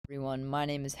Everyone, my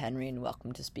name is Henry and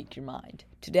welcome to Speak Your Mind.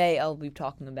 Today I'll be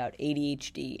talking about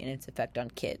ADHD and its effect on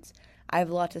kids. I have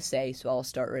a lot to say, so I'll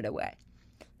start right away.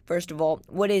 First of all,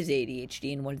 what is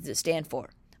ADHD and what does it stand for?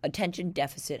 Attention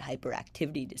Deficit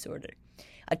Hyperactivity Disorder.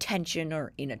 Attention,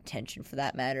 or inattention for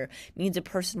that matter, means a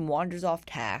person wanders off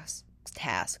tasks,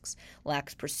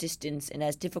 lacks persistence, and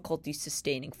has difficulty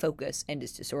sustaining focus and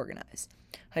is disorganized.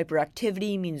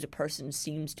 Hyperactivity means a person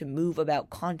seems to move about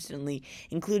constantly,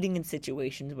 including in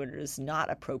situations where it is not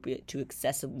appropriate to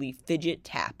excessively fidget,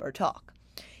 tap, or talk.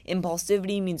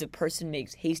 Impulsivity means a person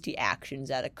makes hasty actions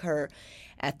that occur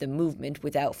at the movement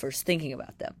without first thinking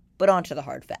about them. But on to the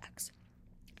hard facts.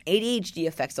 ADHD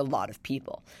affects a lot of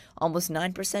people, almost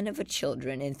 9% of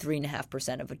children and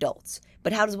 3.5% of adults.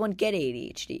 But how does one get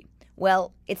ADHD?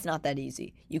 Well, it's not that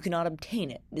easy. You cannot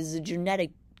obtain it. This is a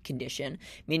genetic condition,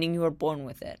 meaning you are born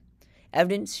with it.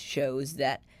 Evidence shows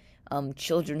that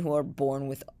children who are born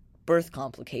with birth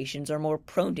complications are more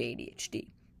prone to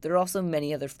ADHD. There are also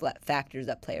many other factors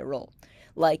that play a role,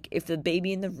 like if the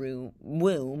baby in the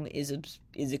womb is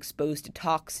exposed to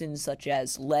toxins such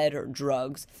as lead or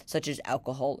drugs such as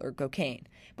alcohol or cocaine.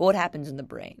 But what happens in the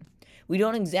brain? We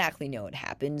don't exactly know what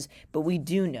happens, but we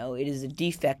do know it is a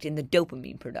defect in the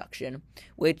dopamine production,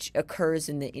 which occurs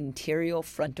in the anterior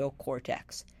frontal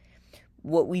cortex.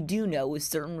 What we do know is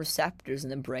certain receptors in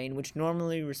the brain, which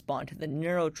normally respond to the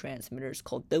neurotransmitters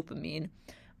called dopamine,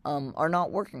 are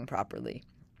not working properly.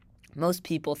 Most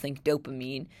scientists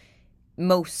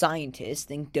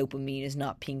think dopamine is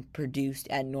not being produced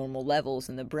at normal levels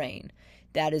in the brain.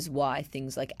 That is why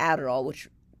things like Adderall, which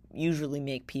usually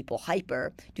make people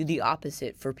hyper, do the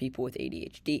opposite for people with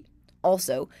ADHD.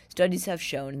 Also, studies have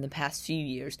shown in the past few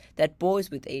years that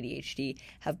boys with ADHD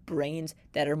have brains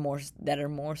that are more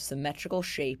symmetrical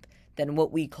shape than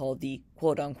what we call the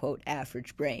quote-unquote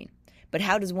average brain. But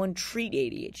how does one treat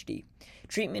ADHD?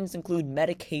 Treatments include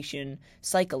medication,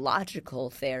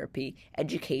 psychological therapy,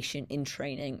 education, and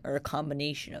training, or a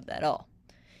combination of that all.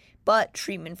 But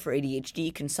treatment for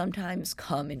ADHD can sometimes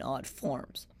come in odd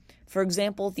forms. For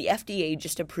example, the FDA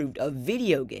just approved a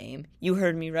video game, you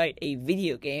heard me right, a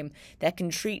video game that can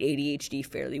treat ADHD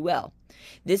fairly well.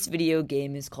 This video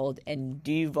game is called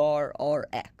Adhd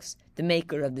RX. The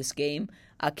maker of this game,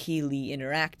 Adhd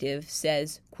Interactive,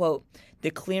 says, quote, "The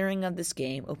clearing of this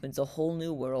game opens a whole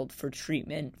new world for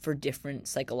treatment for different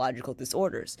psychological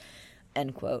disorders,"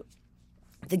 end quote.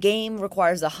 The game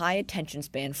requires a high attention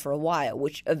span for a while,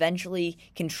 which eventually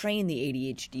can train the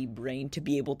ADHD brain to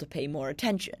be able to pay more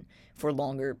attention for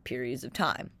longer periods of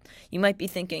time. You might be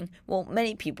thinking, well,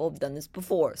 many people have done this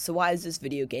before, so why is this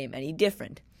video game any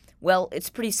different? Well, it's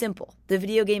pretty simple. The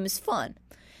video game is fun.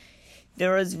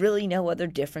 There is really no other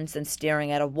difference than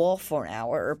staring at a wall for an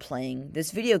hour or playing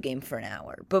this video game for an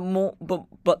hour.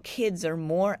 But kids are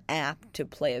more apt to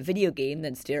play a video game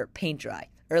than stare at paint dry.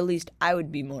 Or at least I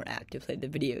would be more apt to play the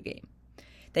video game.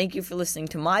 Thank you for listening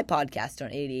to my podcast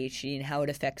on ADHD and how it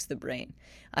affects the brain.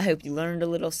 I hope you learned a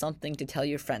little something to tell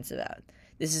your friends about.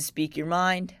 This is Speak Your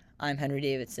Mind. I'm Henry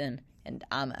Davidson, and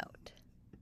I'm out.